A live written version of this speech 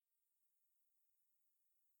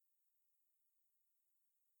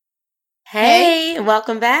Hey,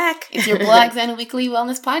 welcome back. It's your Black Zen Weekly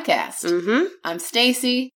Wellness Podcast. Mm-hmm. I'm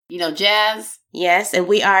Stacy, Jazz. Yes, and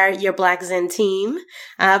we are your Black Zen team.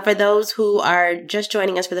 For those who are just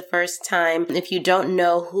joining us for the first time, if you don't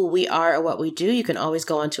know who we are or what we do, you can always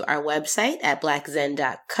go onto our website at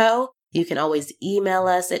blackzen.co. You can always email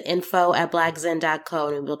us at info@blackzen.co,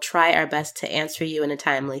 and we'll try our best to answer you in a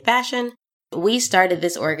timely fashion. We started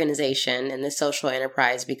this organization and this social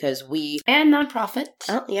enterprise because And nonprofit.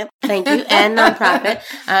 Oh, yep. Thank you. And nonprofit.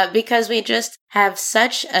 Because we just have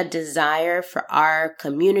such a desire for our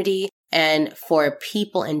community and for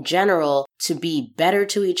people in general to be better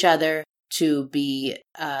to each other, to be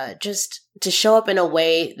just to show up in a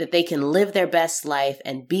way that they can live their best life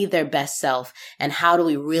and be their best self. And how do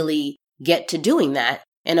we really get to doing that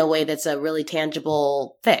in a way that's a really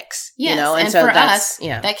tangible fix? Yes, and so for us,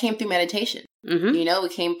 that came through meditation. Mm-hmm. We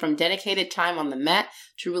came from dedicated time on the mat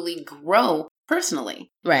to really grow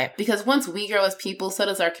personally. Right. Because once we grow as people, so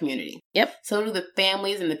does our community. Yep. So do the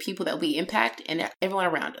families and the people that we impact and everyone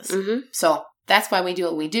around us. Mm-hmm. So that's why we do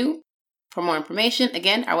what we do. For more information,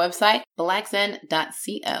 again, our website,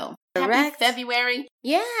 blackzen.co. Correct. Happy February.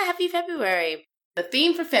 Yeah, happy February. The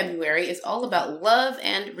theme for February is all about love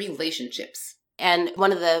and relationships. And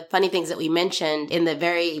one of the funny things that we mentioned in the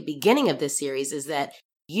very beginning of this series is that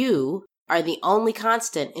you are the only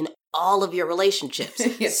constant in all of your relationships.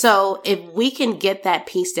 Yes. So if we can get that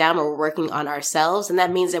piece down where we're working on ourselves, and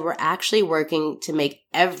that means that we're actually working to make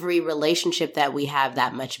every relationship that we have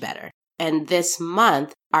that much better. And this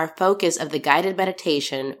month, our focus of the guided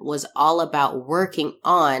meditation was all about working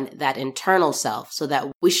on that internal self so that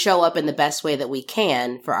we show up in the best way that we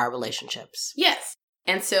can for our relationships. Yes.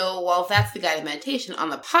 And so while that's the guided meditation on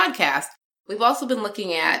the podcast, we've also been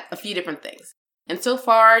looking at a few different things. And so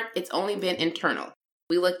far, it's only been internal.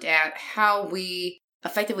 We looked at how we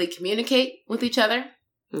effectively communicate with each other.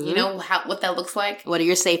 Mm-hmm. What that looks like. What are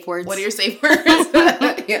your safe words?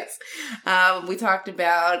 Yes. We talked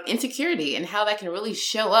about insecurity and how that can really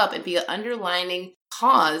show up and be an underlining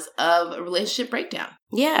cause of a relationship breakdown.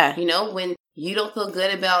 Yeah. When you don't feel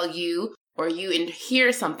good about you or you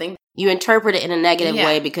hear something. You interpret it in a negative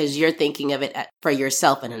way because you're thinking of it for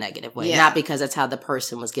yourself in a negative way, not because that's how the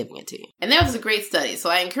person was giving it to you. And that was a great study. So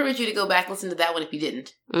I encourage you to go back and listen to that one if you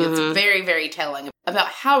didn't. Mm-hmm. It's very, very telling about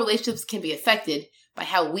how relationships can be affected by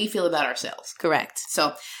how we feel about ourselves. Correct.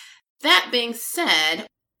 So that being said,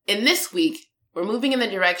 in this week, we're moving in the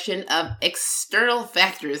direction of external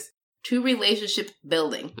factors to relationship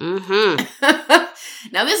building. Mm-hmm.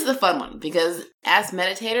 Now, this is a fun one because as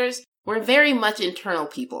meditators, we're very much internal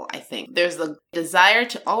people, I think. There's the desire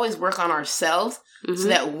to always work on ourselves so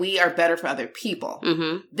that we are better for other people.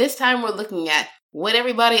 Mm-hmm. This time we're looking at what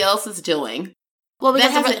everybody else is doing. Well, that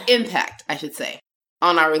has an impact, I should say,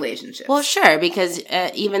 on our relationships. Well, sure, because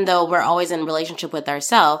even though we're always in relationship with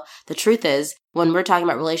ourselves, the truth is when we're talking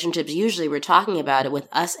about relationships, usually we're talking about it with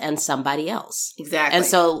us and somebody else. Exactly. And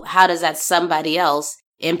so how does that somebody else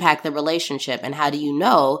impact the relationship? And how do you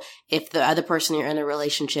know if the other person you're in a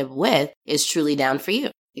relationship with is truly down for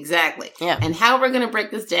you? Exactly. Yeah. And how we're going to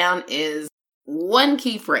break this down is one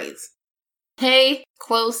key phrase. Pay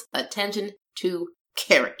close attention to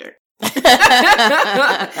character.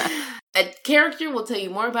 A character will tell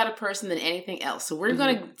you more about a person than anything else. So we're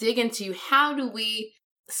going to dig into how do we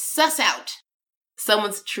suss out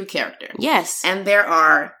someone's true character. Yes. And there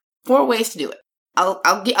are 4 ways to do it.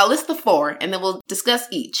 I'll list the 4 and then we'll discuss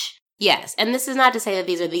each. Yes, and this is not to say that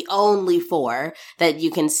these are the only 4 that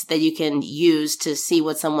you can use to see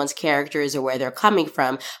what someone's character is or where they're coming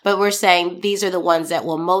from, but we're saying these are the ones that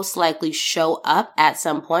will most likely show up at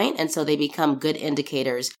some point, and so they become good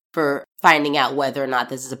indicators for finding out whether or not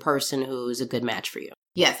this is a person who's a good match for you.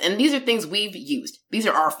 Yes, and these are things we've used. These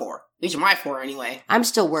are our 4. These are my 4 anyway. I'm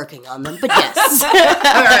still working on them, but yes.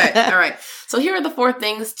 All right. So here are the 4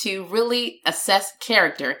 things to really assess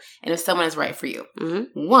character and if someone is right for you.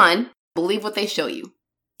 Mm-hmm. 1, believe what they show you.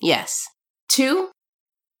 Yes. 2,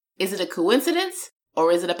 is it a coincidence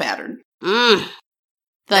or is it a pattern? I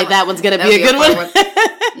feel like that one's going to be a good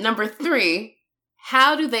one. Number 3,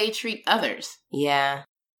 how do they treat others? Yeah.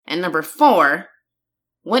 And number 4,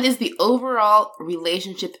 what is the overall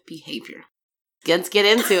relationship behavior? Let's get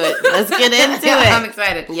into it. It. I'm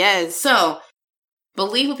excited. Yes. So,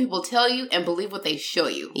 believe what people tell you and believe what they show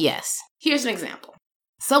you. Yes. Here's an example.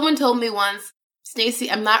 Someone told me once, Stacy,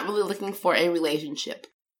 I'm not really looking for a relationship.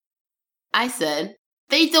 I said,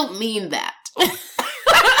 they don't mean that.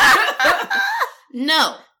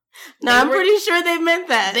 No. No, I'm pretty sure they meant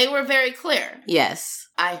that. They were very clear. Yes.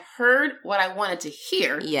 I heard what I wanted to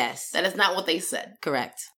hear. Yes. That is not what they said.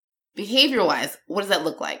 Correct. Behavior-wise, what does that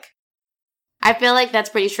look like? I feel like that's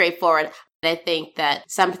pretty straightforward. I think that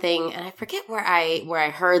something, and I forget where I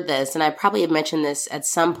heard this, and I probably have mentioned this at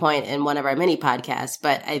some point in one of our mini podcasts,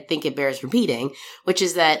 but I think it bears repeating, which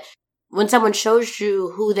is that when someone shows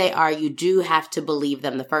you who they are, you do have to believe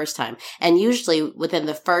them the first time. And usually within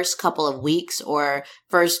the first couple of weeks or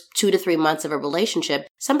first 2 to 3 months of a relationship,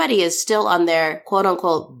 somebody is still on their quote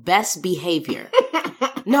unquote best behavior.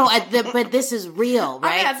 No, but this is real,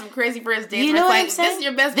 right? I had some crazy first dates. You know what I'm saying? This is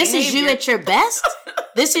your best This behavior. is you at your best?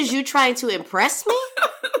 This is you trying to impress me?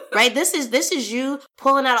 Right? This is you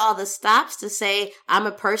pulling out all the stops to say, I'm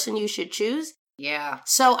a person you should choose. Yeah.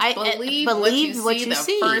 So I believe what you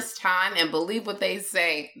see the first time and believe what they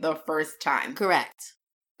say the first time. Correct.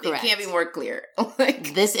 It can't be more clear.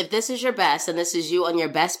 If this is your best and this is you on your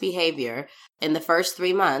best behavior in the first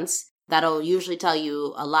 3 months, that'll usually tell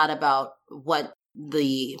you a lot about what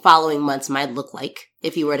the following months might look like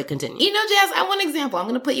if you were to continue. You know, Jazz, I want an example. I'm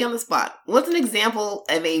going to put you on the spot. What's an example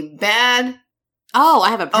of a bad... Oh, I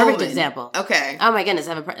have a perfect example. Okay. Oh my goodness.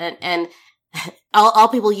 And all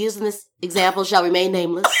people using this example shall remain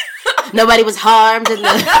nameless. Nobody was harmed in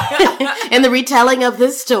the in the retelling of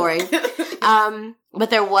this story. But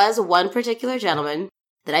there was one particular gentleman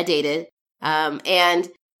that I dated, and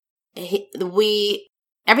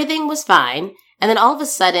everything was fine. And then all of a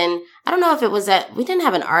sudden, I don't know if it was that we didn't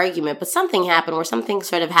have an argument, but something happened where something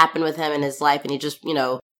sort of happened with him in his life, and he just,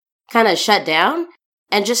 kind of shut down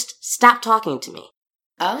and just stopped talking to me.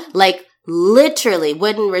 Oh, like literally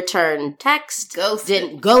wouldn't return text.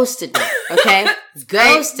 Ghosted me. Okay,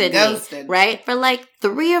 ghosted me. Right, for like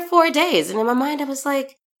 3 or 4 days, and in my mind, I was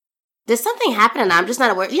like, did something happen and I'm just not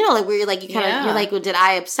aware? Like where you're like, you're like, well, did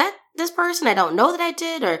I upset this person? I don't know that I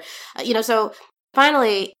did, or So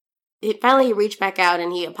finally he reached back out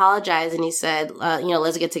and he apologized and he said,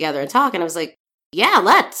 let's get together and talk. And I was like, yeah,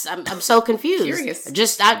 let's. I'm so confused. Curious.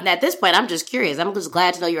 At this point, I'm just curious. I'm just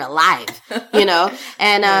glad to know you're alive,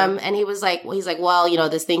 And and he was like, well,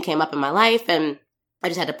 this thing came up in my life and I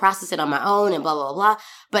just had to process it on my own and blah blah blah.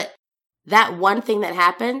 But that one thing that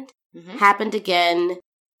happened happened again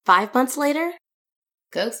 5 months later.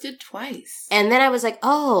 Ghosted twice. And then I was like,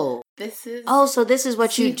 so this is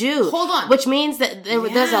what you do. Hold on. Which means that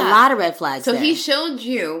there's a lot of red flags So there. he showed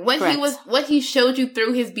you what he showed you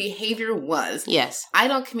through his behavior was. Yes. I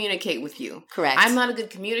don't communicate with you. Correct. I'm not a good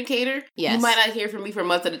communicator. Yes. You might not hear from me for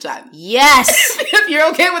months at a time. Yes. If you're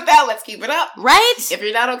okay with that, let's keep it up. Right? If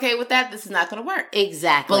you're not okay with that, this is not going to work.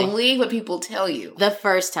 Exactly. Believe what people tell you. The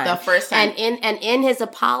first time. And in his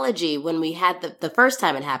apology, when we had the first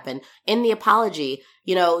time it happened, in the apology,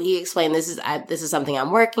 he explained, this is something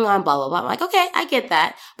I'm working on, blah, blah, blah. I'm like, okay, I get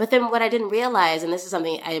that. But then what I didn't realize, and this is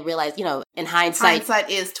something I realized, in hindsight. Hindsight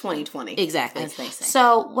is 20/20. Exactly. As they say.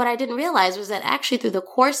 So what I didn't realize was that actually through the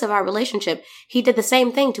course of our relationship, he did the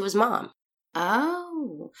same thing to his mom.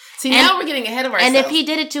 Oh. See, now we're getting ahead of ourselves. And if he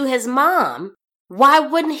did it to his mom, why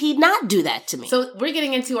wouldn't he not do that to me? So we're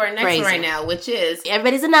getting into our next one right now, which is...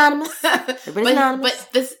 Everybody's anonymous. But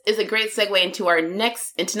this is a great segue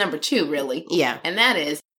into number 2, really. Yeah. And that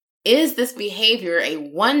is this behavior a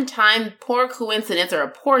one-time poor coincidence or a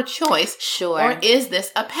poor choice? Sure. Or is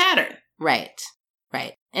this a pattern? Right.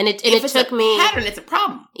 And it took me... If it's a pattern, it's a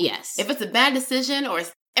problem. Yes. If it's a bad decision or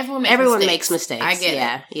everyone makes mistakes. I get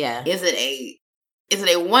it. Yeah. Is it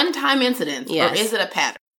a one-time incident or is it a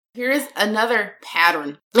pattern? Here's another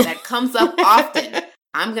pattern that comes up often.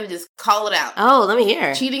 I'm going to just call it out. Oh, let me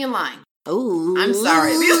hear. Cheating and lying. Ooh. I'm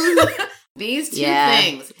sorry. These two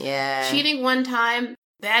things. Yeah. Cheating one time,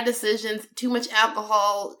 bad decisions, too much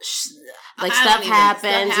alcohol. Stuff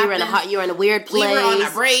happens. You're in a weird place. We were on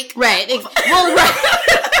a break. Right. Well,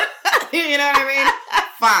 right. You know what I mean?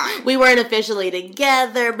 Fine. We weren't officially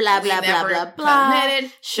together, blah, blah, blah, blah, blah.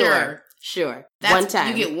 Committed. Sure. That's, one time.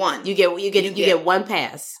 You get one. You get one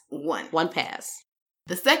pass. One pass.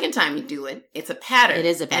 The second time you do it, it's a pattern. It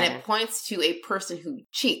is a pattern. And it points to a person who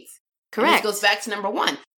cheats. Correct. And this goes back to number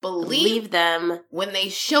 1. Believe them when they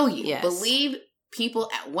show you. Yes. Believe people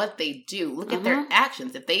at what they do. Look at their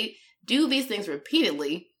actions. If they do these things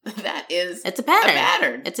repeatedly, it's a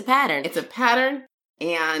pattern. It's a pattern. It's a pattern,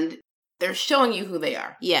 and they're showing you who they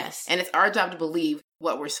are. Yes. And it's our job to believe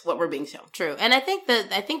what we're being shown. True. And I think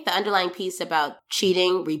the underlying piece about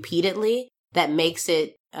cheating repeatedly that makes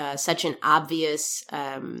it such an obvious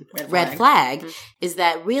red flag is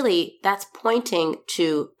that really that's pointing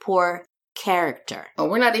to poor character. Oh,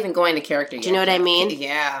 we're not even going to character yet. Do you know what I mean?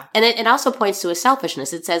 Yeah. And it also points to a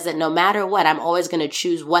selfishness. It says that no matter what, I'm always going to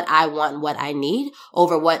choose what I want and what I need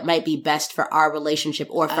over what might be best for our relationship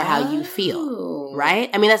or for how you feel. Right?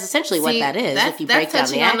 I mean, that's essentially what that is if you break down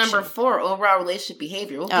the action. That's number 4, overall relationship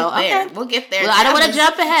behavior. We'll get there. Okay. We'll get there. Well, I don't want to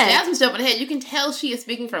jump ahead. Jasmine's jumping ahead. You can tell she is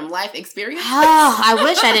speaking from life experience. Oh, I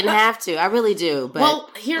wish I didn't have to. I really do. But, well,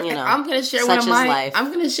 here, I'm going to share one of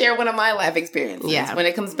my life experiences. Yeah. When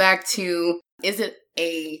it comes back to, is it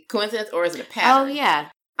a coincidence or is it a pattern? Oh, yeah.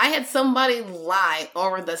 I had somebody lie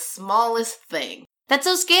over the smallest thing. That's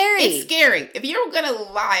so scary. It's scary. If you're going to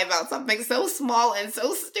lie about something so small and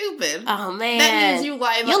so stupid, oh man, that means you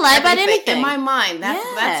lie about you'll lie about anything. In my mind,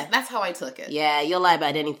 that's how I took it. Yeah, you'll lie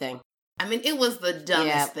about anything. I mean, it was the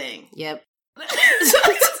dumbest thing. Yep.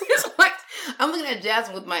 I'm looking at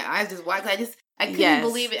Jasmine with my eyes just wide. I couldn't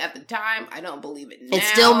believe it at the time. I don't believe it now. It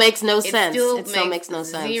still makes no sense. It still makes no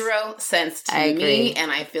sense. Zero sense to me. And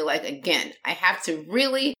I feel like, again, I have to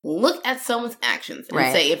really look at someone's actions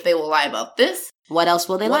and say, if they will lie about this, what else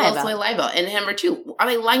will they lie about? What else will they lie about? And number 2, are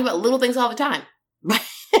they lying about little things all the time?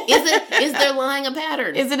 Is their lying a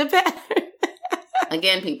pattern? Is it a pattern?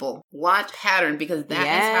 Again, people, watch pattern, because that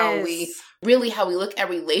is how we look at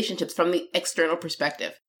relationships from the external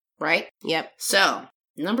perspective, right? Yep. So,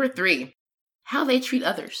 number 3, how they treat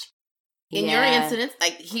others. In your incident,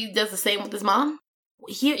 like he does the same with his mom.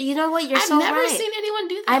 You know what? I've never seen anyone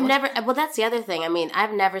do that. Well, that's the other thing. I mean,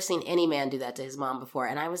 I've never seen any man do that to his mom before,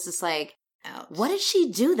 and I was just like, ouch. What did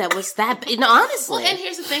she do that was that? Honestly. Well, and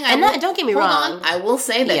here's the thing. Don't get me wrong. I will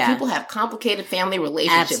say that people have complicated family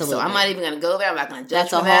relationships. Absolutely. So I'm not even going to go there. I'm not going to judge.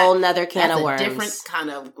 That's a whole nother can of worms. That's a different kind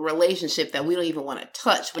of relationship that we don't even want to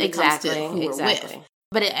touch when it comes to who we're with.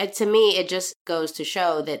 But to me, it just goes to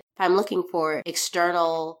show that if I'm looking for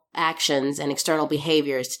external actions and external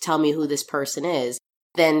behaviors to tell me who this person is,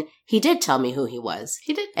 then he did tell me who he was.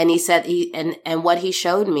 He did. And he said and what he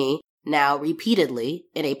showed me now repeatedly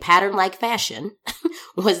in a pattern-like fashion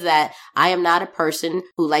was that I am not a person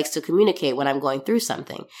who likes to communicate when I'm going through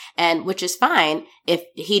something. And which is fine if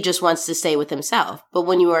he just wants to stay with himself. But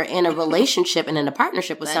when you are in a relationship and in a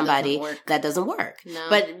partnership with somebody, that doesn't work. No.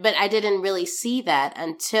 But I didn't really see that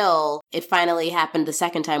until it finally happened the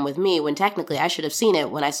second time with me, when technically I should have seen it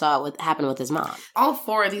when I saw it happen with his mom. All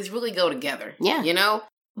 4 of these really go together. Yeah. You know?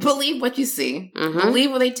 Believe what you see. Mm-hmm. Believe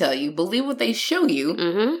what they tell you. Believe what they show you.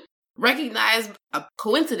 Mm-hmm. Recognize a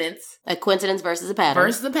coincidence. A coincidence versus a pattern.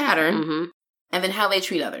 Mm-hmm. And then how they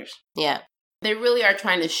treat others. Yeah. They really are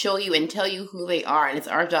trying to show you and tell you who they are, and it's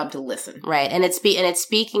our job to listen. Right. And it's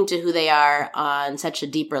speaking to who they are on such a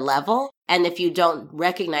deeper level. And if you don't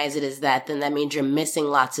recognize it as that, then that means you're missing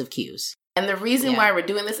lots of cues. And the reason why we're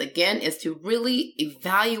doing this again is to really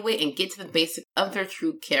evaluate and get to the basic of their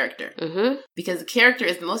true character. Mm-hmm. Because character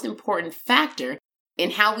is the most important factor in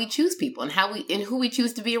how we choose people and who we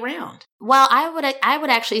choose to be around. Well, I would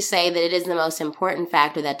actually say that it is the most important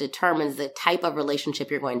factor that determines the type of relationship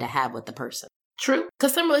you're going to have with the person. True.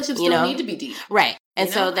 Because some relationships don't need to be deep. Right. And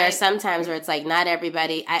so there are some times where it's like not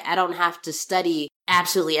everybody, I don't have to study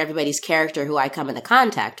absolutely everybody's character who I come into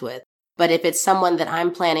contact with. But if it's someone that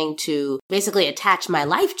I'm planning to basically attach my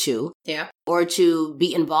life to, or to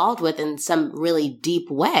be involved with in some really deep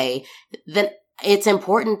way, then it's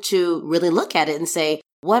important to really look at it and say,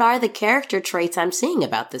 what are the character traits I'm seeing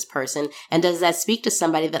about this person? And does that speak to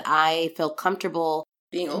somebody that I feel comfortable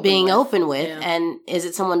being open with? Yeah. And is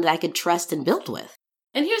it someone that I could trust and build with?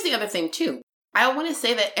 And here's the other thing, too. I want to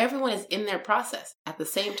say that everyone is in their process at the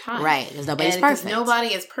same time. Right. Because nobody's perfect. Nobody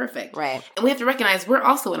is perfect. Right. And we have to recognize we're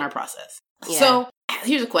also in our process. Yeah. So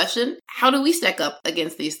here's a question. How do we stack up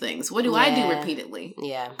against these things? What do I do repeatedly?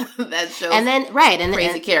 Yeah. That shows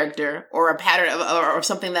crazy character or a pattern or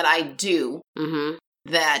something that I do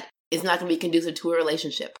that is not going to be conducive to a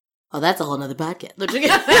relationship. Oh, that's a whole nother podcast.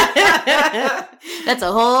 That's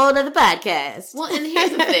a whole nother podcast. Well, and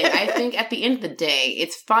here's the thing. I think at the end of the day,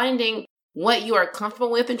 it's finding what you are comfortable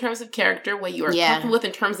with in terms of character, what you are comfortable with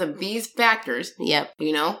in terms of these factors. Yep.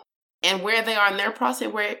 You know, and where they are in their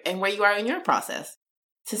process and where you are in your process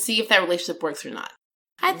to see if that relationship works or not.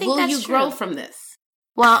 I think Will that's you true. grow from this?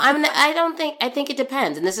 Well, I think it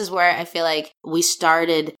depends. And this is where I feel like we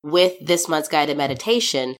started with this month's guided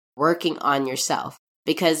meditation, working on yourself.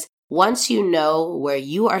 Because once you know where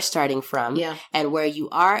you are starting from and where you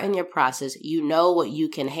are in your process, you know what you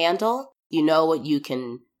can handle, you know what you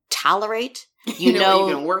can tolerate, you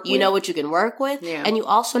know what you can work with, and you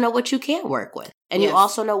also know what you can't work with. And you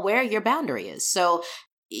also know where your boundary is. So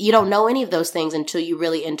you don't know any of those things until you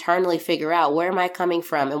really internally figure out, where am I coming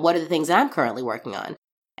from and what are the things that I'm currently working on?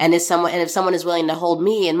 And if someone is willing to hold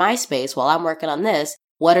me in my space while I'm working on this,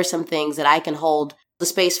 what are some things that I can hold the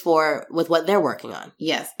space for with what they're working on?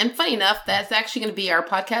 Yes. And funny enough, that's actually going to be our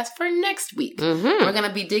podcast for next week. Mm-hmm. We're going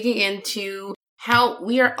to be digging into how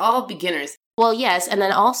we are all beginners. Well, yes. And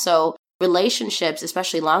then also, relationships,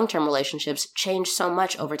 especially long-term relationships, change so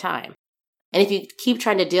much over time. And if you keep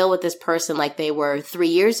trying to deal with this person like they were 3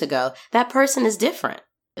 years ago, that person is different.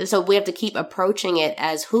 So we have to keep approaching it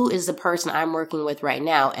as, who is the person I'm working with right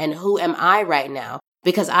now, and who am I right now?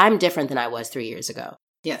 Because I'm different than I was 3 years ago.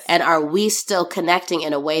 Yes. And are we still connecting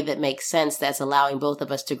in a way that makes sense, that's allowing both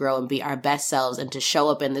of us to grow and be our best selves and to show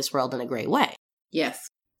up in this world in a great way? Yes.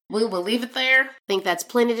 We will leave it there. I think that's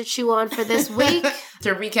plenty to chew on for this week.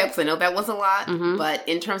 To recap, because I know that was a lot, but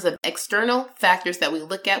in terms of external factors that we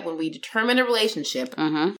look at when we determine a relationship,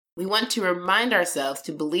 we want to remind ourselves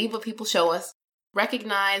to believe what people show us,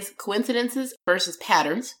 recognize coincidences versus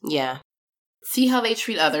patterns. Yeah. See how they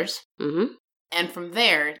treat others. And from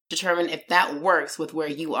there, determine if that works with where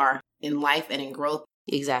you are in life and in growth.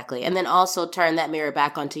 Exactly. And then also turn that mirror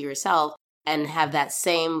back onto yourself and have that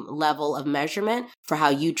same level of measurement for how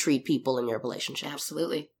you treat people in your relationship.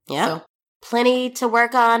 Absolutely. Yeah. So, plenty to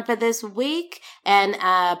work on for this week. And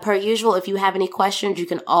per usual, if you have any questions, you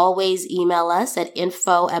can always email us at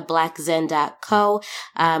info@blackzen.co.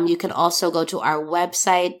 You can also go to our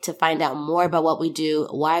website to find out more about what we do,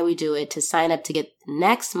 why we do it, to sign up to get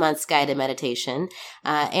next month's guided meditation,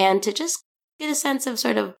 and to just get a sense of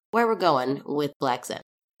sort of where we're going with Black Zen.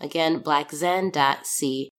 Again,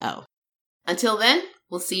 blackzen.co. Until then,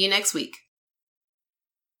 we'll see you next week.